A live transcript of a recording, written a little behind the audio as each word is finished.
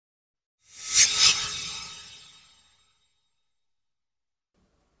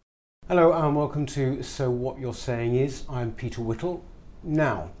Hello and welcome to So What You're Saying Is. I'm Peter Whittle.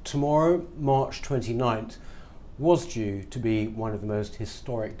 Now, tomorrow, March 29th, was due to be one of the most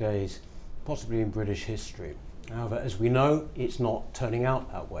historic days, possibly in British history. However, as we know, it's not turning out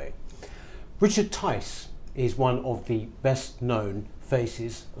that way. Richard Tice is one of the best known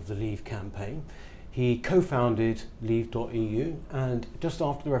faces of the Leave campaign. He co-founded Leave.eu and just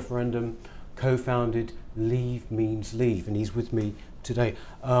after the referendum co-founded Leave Means Leave, and he's with me today.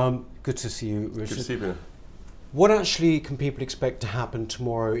 Good to see you, Richard. Good to see you. What actually can people expect to happen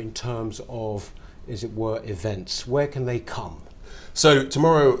tomorrow in terms of, as it were, events? Where can they come? So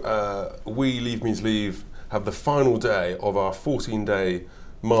tomorrow, we, Leave Means Leave, have the final day of our 14-day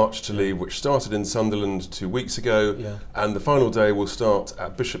March to Leave, which started in Sunderland 2 weeks ago, and the final day will start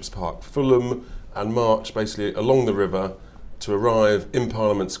at Bishop's Park, Fulham, and march basically along the river to arrive in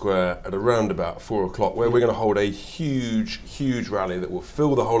Parliament Square at around about 4 o'clock, where we're going to hold a huge rally that will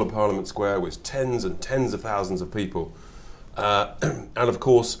fill the whole of Parliament Square with tens and tens of thousands of people. And of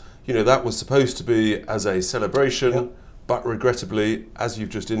course, you know, that was supposed to be as a celebration, but regrettably, as you've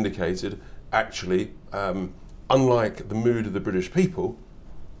just indicated, actually, unlike the mood of the British people,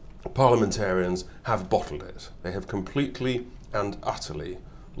 parliamentarians have bottled it. They have completely and utterly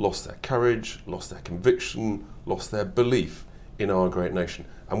lost their courage, lost their conviction, lost their belief in our great nation.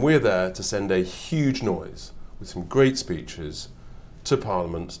 And we're there to send a huge noise with some great speeches to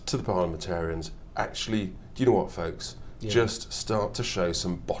Parliament, to the parliamentarians. Actually, do you know what, folks? Just start to show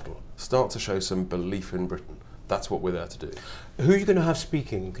some bottle. Start to show some belief in Britain. That's what we're there to do. Who are you going to have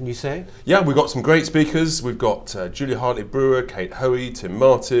speaking, can you say? Yeah, we've got some great speakers. We've got Julia Hartley-Brewer, Kate Hoey, Tim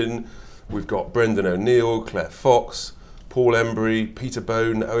Martin. We've got Brendan O'Neill, Claire Fox, Paul Embry, Peter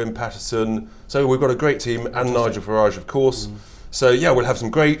Bone, Owen Patterson. So we've got a great team, and Nigel Farage, of course. So yeah, we'll have some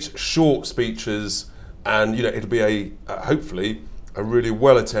great short speeches, and you know, it'll be a hopefully a really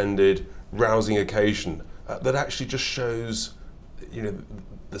well attended, rousing occasion that actually just shows, you know,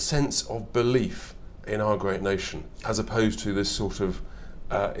 the sense of belief in our great nation, as opposed to this sort of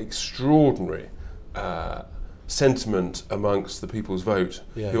extraordinary sentiment amongst the people's vote,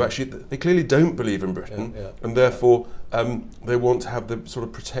 who actually, they clearly don't believe in Britain, and therefore they want to have the sort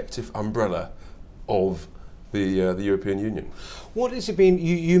of protective umbrella of the European Union. What has it been?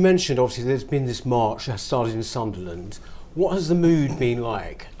 You mentioned obviously there's been this march that started in Sunderland. What has the mood been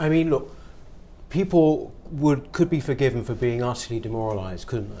like? I mean, look, people could be forgiven for being utterly demoralised,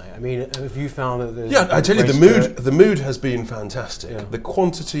 couldn't they? I mean, have you found that there's... Yeah, I tell you, the mood has been fantastic. The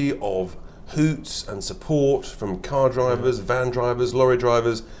quantity of hoots and support from car drivers, van drivers, lorry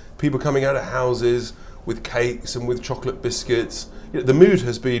drivers, people coming out of houses with cakes and with chocolate biscuits. You know, the mood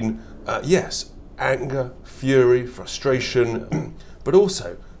has been, yes, anger, fury, frustration, but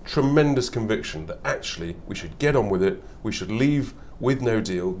also tremendous conviction that actually we should get on with it, we should leave with no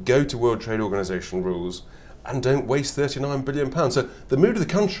deal, go to World Trade Organization rules, and don't waste £39 billion. So the mood of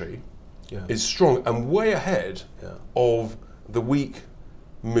the country is strong and way ahead of the weak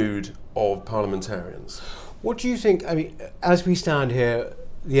mood of parliamentarians. What do you think? I mean, as we stand here at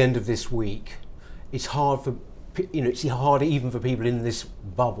the end of this week, it's hard for, you know, it's hard even for people in this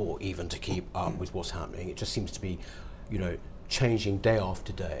bubble even to keep up with what's happening. It just seems to be, you know, changing day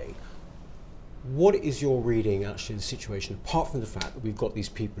after day. What is your reading actually of the situation, apart from the fact that we've got these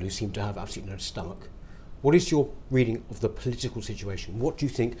people who seem to have absolutely no stomach? What is your reading of the political situation? What do you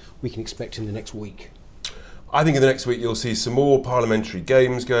think we can expect in the next week? I think in the next week you'll see some more parliamentary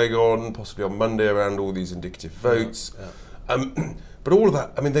games going on, possibly on Monday around all these indicative votes. But all of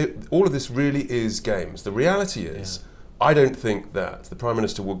that, I mean, all of this really is games. The reality is, I don't think that the Prime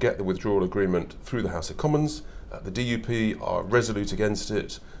Minister will get the withdrawal agreement through the House of Commons. The DUP are resolute against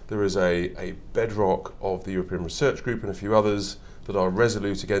it. There is a bedrock of the European Research Group and a few others that are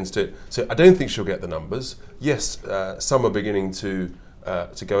resolute against it. So I don't think she'll get the numbers. Yes, some are beginning to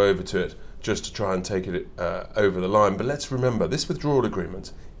go over to it just to try and take it over the line. But let's remember, this withdrawal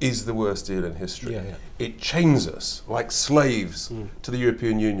agreement is the worst deal in history. It chains us like slaves to the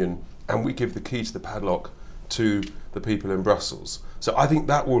European Union, and we give the key to the padlock to the people in Brussels. So I think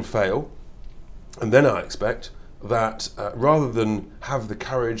that will fail. And then I expect that rather than have the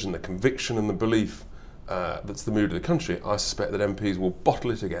courage and the conviction and the belief that's the mood of the country, I suspect that MPs will bottle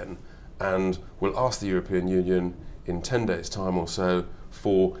it again and will ask the European Union in 10 days' time or so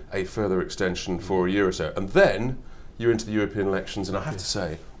for a further extension for a year or so. And then you're into the European elections, and I have to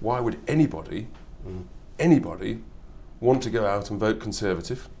say, why would anybody want to go out and vote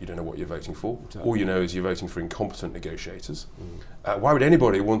Conservative? You don't know what you're voting for. All you know is you're voting for incompetent negotiators. Why would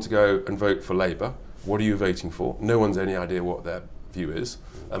anybody want to go and vote for Labour? What are you voting for? No one's any idea what their view is.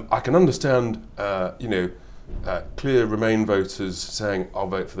 I can understand, clear Remain voters saying, I'll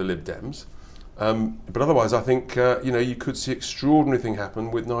vote for the Lib Dems. But otherwise, I think you could see extraordinary thing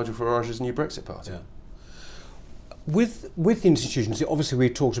happen with Nigel Farage's new Brexit Party. Yeah. With the institutions, obviously we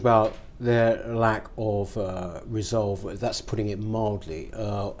talked about their lack of resolve. That's putting it mildly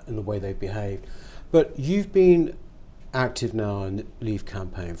in the way they've behaved. But you've been active now in the Leave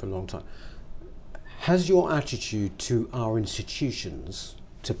campaign for a long time. Has your attitude to our institutions,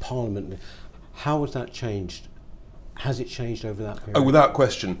 to Parliament, how has that changed? Has it changed over that period? Oh, without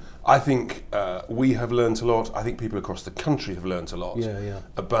question. I think we have learnt a lot. I think people across the country have learnt a lot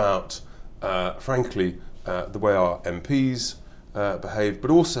about, frankly, the way our MPs behave,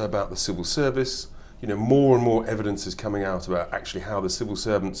 but also about the civil service. More and more evidence is coming out about actually how the civil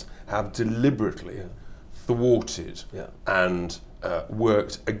servants have deliberately thwarted and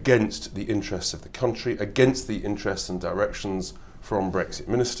worked against the interests of the country, against the interests and directions from Brexit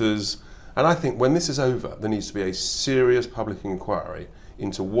ministers. And I think when this is over, there needs to be a serious public inquiry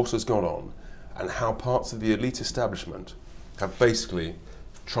into what has gone on and how parts of the elite establishment have basically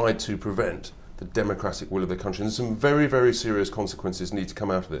tried to prevent the democratic will of the country. And there's some very, very serious consequences need to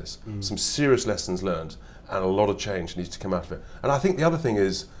come out of this. Some serious lessons learned and a lot of change needs to come out of it. And I think the other thing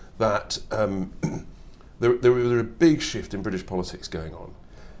is that there is a big shift in British politics going on,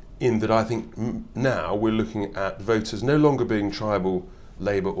 in that I think now we're looking at voters no longer being tribal,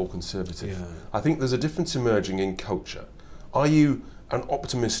 Labour or Conservative. I think there's a difference emerging in culture. Are you an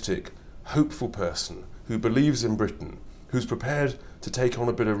optimistic, hopeful person who believes in Britain, who's prepared to take on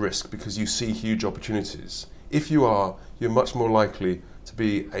a bit of risk because you see huge opportunities? If you are, you're much more likely to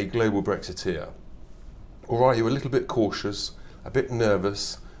be a global Brexiteer. Or are you a little bit cautious, a bit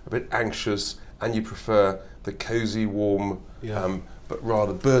nervous, a bit anxious, and you prefer the cosy, warm, but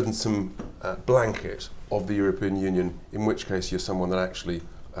rather burdensome blanket of the European Union, in which case you're someone that actually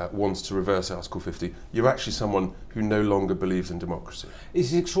wants to reverse Article 50. You're actually someone who no longer believes in democracy.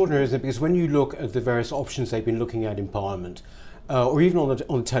 It's extraordinary, isn't it? Because when you look at the various options they've been looking at in Parliament, or even on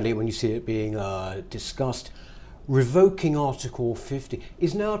the telly when you see it being discussed, revoking Article 50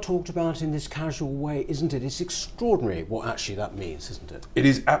 is now talked about in this casual way, isn't it? It's extraordinary what actually that means, isn't it? It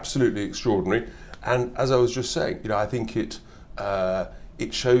is absolutely extraordinary. And as I was just saying, I think it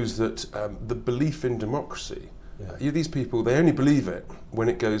shows that the belief in democracy, these people, they only believe it when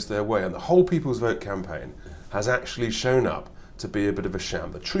it goes their way. And the whole People's Vote campaign has actually shown up to be a bit of a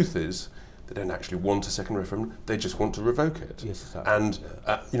sham. The truth is, they don't actually want a second referendum, they just want to revoke it. Yes, exactly.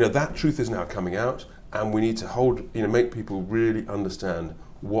 And that truth is now coming out, and we need to make people really understand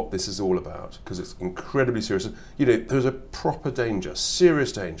what this is all about, because it's incredibly serious. There's a proper danger,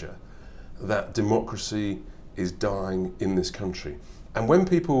 serious danger, that democracy is dying in this country. And when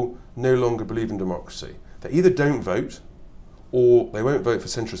people no longer believe in democracy, they either don't vote, or they won't vote for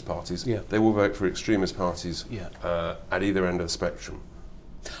centrist parties. They will vote for extremist parties at either end of the spectrum.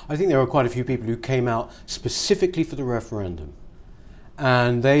 I think there are quite a few people who came out specifically for the referendum,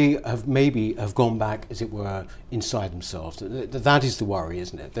 and they have gone back, as it were, inside themselves. That is the worry,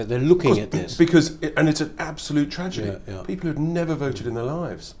 isn't it? They're looking at this. And it's an absolute tragedy. People who'd never voted in their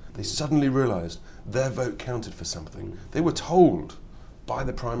lives, they suddenly realised their vote counted for something. They were told by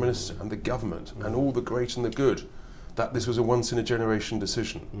the Prime Minister and the government and all the great and the good that this was a once-in-a-generation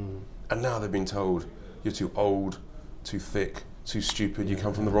decision. And now they've been told, you're too old, too thick, too stupid, you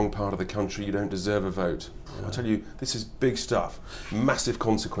come from the wrong part of the country, you don't deserve a vote. I tell you, this is big stuff, massive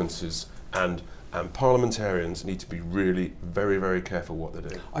consequences, and parliamentarians need to be really very, very careful what they're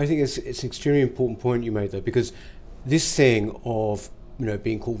doing. I think it's an extremely important point you made there, because this thing of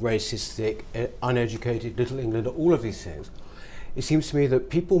being called racist, thick, uneducated, Little England, all of these things, it seems to me that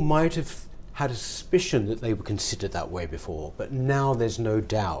people might have had a suspicion that they were considered that way before, but now there's no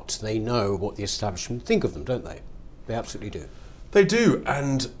doubt. They know what the establishment think of them, don't they? They absolutely do. They do,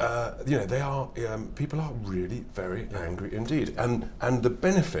 and they are. People are really very angry indeed, and the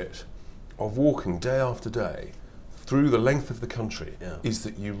benefit of walking day after day through the length of the country is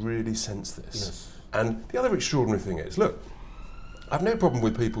that you really sense this. Yes. And the other extraordinary thing is, look, I've no problem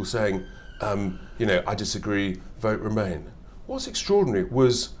with people saying, I disagree, vote Remain. What's extraordinary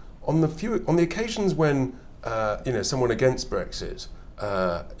was on the occasions when someone against Brexit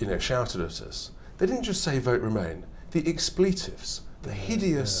shouted at us, they didn't just say vote Remain. The expletives, the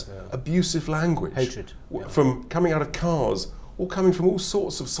hideous, abusive language, hatred, from coming out of cars or coming from all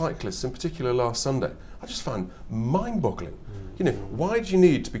sorts of cyclists, in particular last Sunday, I just found mind-boggling. Why do you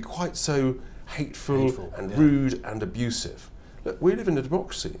need to be quite so hateful and rude and abusive? Look, we live in a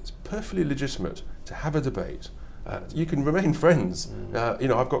democracy. It's perfectly legitimate to have a debate. You can remain friends.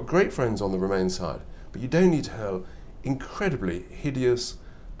 I've got great friends on the Remain side, but you don't need to hurl incredibly hideous,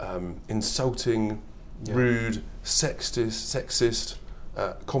 insulting, rude, sexist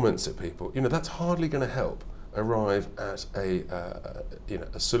comments at people, that's hardly going to help arrive at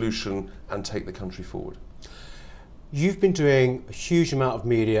a solution and take the country forward. You've been doing a huge amount of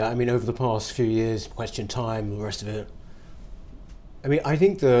media, over the past few years, Question Time and the rest of it. I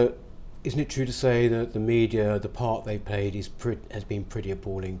think isn't it true to say that the media, the part they played has been pretty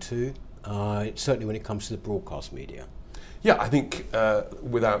appalling too, certainly when it comes to the broadcast media? Yeah, I think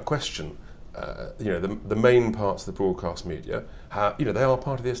without question, the main parts of the broadcast media, they are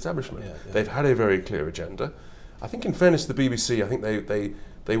part of the establishment. They've had a very clear agenda. I think, in fairness to the BBC, I think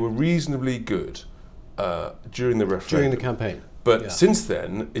they were reasonably good during the referendum. During the campaign. But since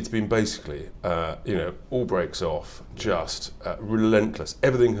then, it's been basically, all breaks off, just relentless.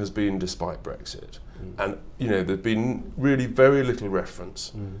 Everything has been despite Brexit. And, there's been really very little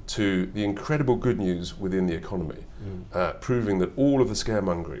reference to the incredible good news within the economy, proving that all of the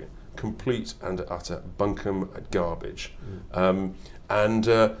scaremongering, complete and utter bunkum garbage.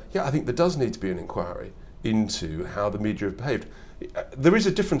 I think there does need to be an inquiry into how the media have behaved. There is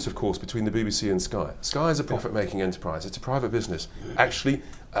a difference, of course, between the BBC and Sky. Sky is a profit-making enterprise. It's a private business. Actually,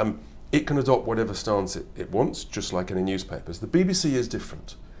 it can adopt whatever stance it wants, just like any newspapers. The BBC is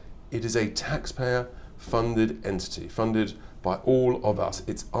different. It is a taxpayer-funded entity, funded by all of us.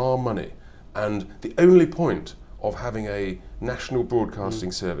 It's our money. And the only point of having a national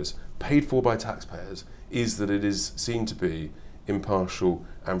broadcasting service paid for by taxpayers is that it is seen to be impartial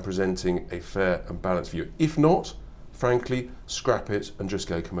and presenting a fair and balanced view. If not, frankly, scrap it and just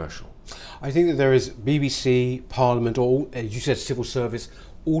go commercial. I think that there is BBC, Parliament, or as you said, civil service,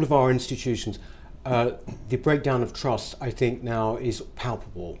 all of our institutions. The breakdown of trust, I think, now is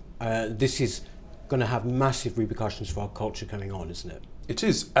palpable. This is going to have massive repercussions for our culture coming on, isn't it? It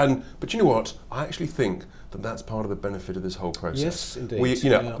is, but you know what? I actually think that that's part of the benefit of this whole process. Yes,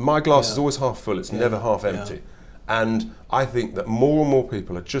 indeed. My glass is always half full; it's never half empty. And I think that more and more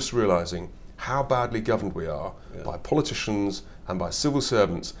people are just realising how badly governed we are by politicians and by civil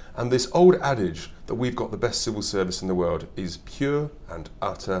servants. And this old adage that we've got the best civil service in the world is pure and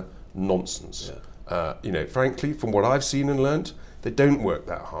utter nonsense. Frankly, from what I've seen and learnt, they don't work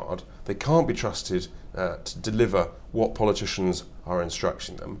that hard. They can't be trusted to deliver what politicians are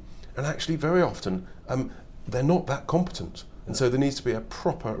instructing them. And actually, very often, they're not that competent. And so there needs to be a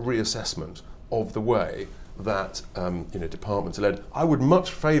proper reassessment of the way that departments are led. I would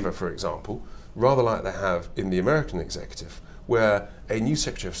much favour, for example, rather like they have in the American executive, where a new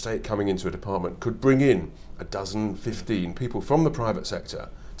Secretary of State coming into a department could bring in a dozen, 15 people from the private sector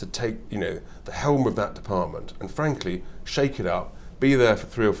to take the helm of that department and frankly shake it up, be there for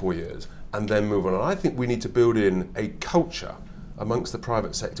 3 or 4 years and then move on. And I think we need to build in a culture amongst the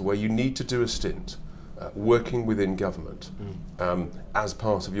private sector where you need to do a stint working within government as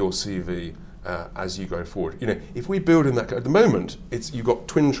part of your CV as you go forward. If we build in that, at the moment, you've got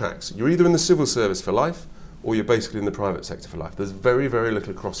twin tracks. You're either in the civil service for life, or you're basically in the private sector for life. There's very, very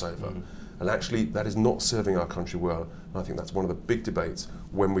little crossover, and actually, that is not serving our country well. And I think that's one of the big debates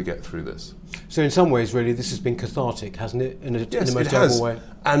when we get through this. So, in some ways, really, this has been cathartic, hasn't it? In the most terrible way.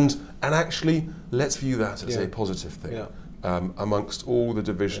 And actually, let's view that as a positive thing. Yeah. Amongst all the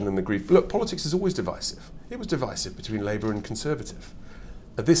division and the grief. Look, politics is always divisive. It was divisive between Labour and Conservative.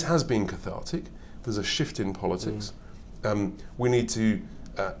 This has been cathartic. There's a shift in politics. We need to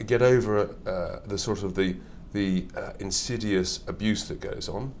get over the sort of the insidious abuse that goes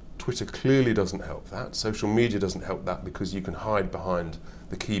on. Twitter clearly doesn't help that. Social media doesn't help that because you can hide behind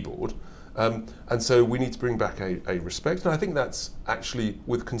the keyboard. And so we need to bring back a respect. And I think that's actually,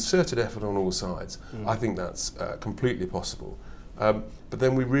 with concerted effort on all sides, I think that's completely possible. But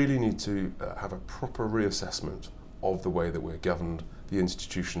then we really need to have a proper reassessment of the way that we're governed, the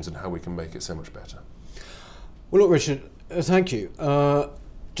institutions, and how we can make it so much better. Well, look, Richard, thank you.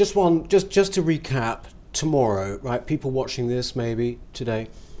 Just to recap, tomorrow, right? People watching this maybe today,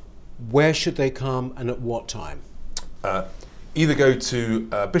 where should they come and at what time? Either go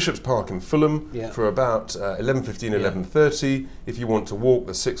to Bishop's Park in Fulham for about 11:15, 11:30. If you want to walk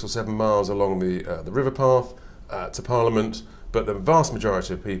the 6 or 7 miles along the river path to Parliament, but the vast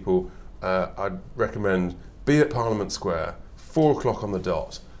majority of people, I'd recommend be at Parliament Square, 4 o'clock on the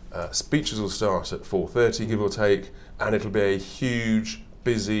dot. Speeches will start at 4:30, give or take, and it'll be a huge,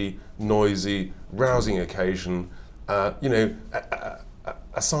 busy, noisy, rousing occasion.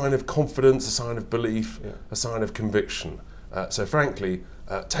 A sign of confidence, a sign of belief, a sign of conviction. So frankly,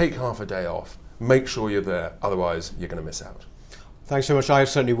 take half a day off, make sure you're there, otherwise you're going to miss out. Thanks so much. I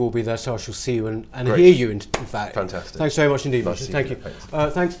certainly will be there, so I shall see you and hear you, in fact. Fantastic. Thanks very much indeed. Nice. Thank you.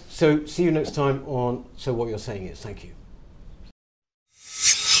 Thanks. So see you next time on So What You're Saying Is. Thank you.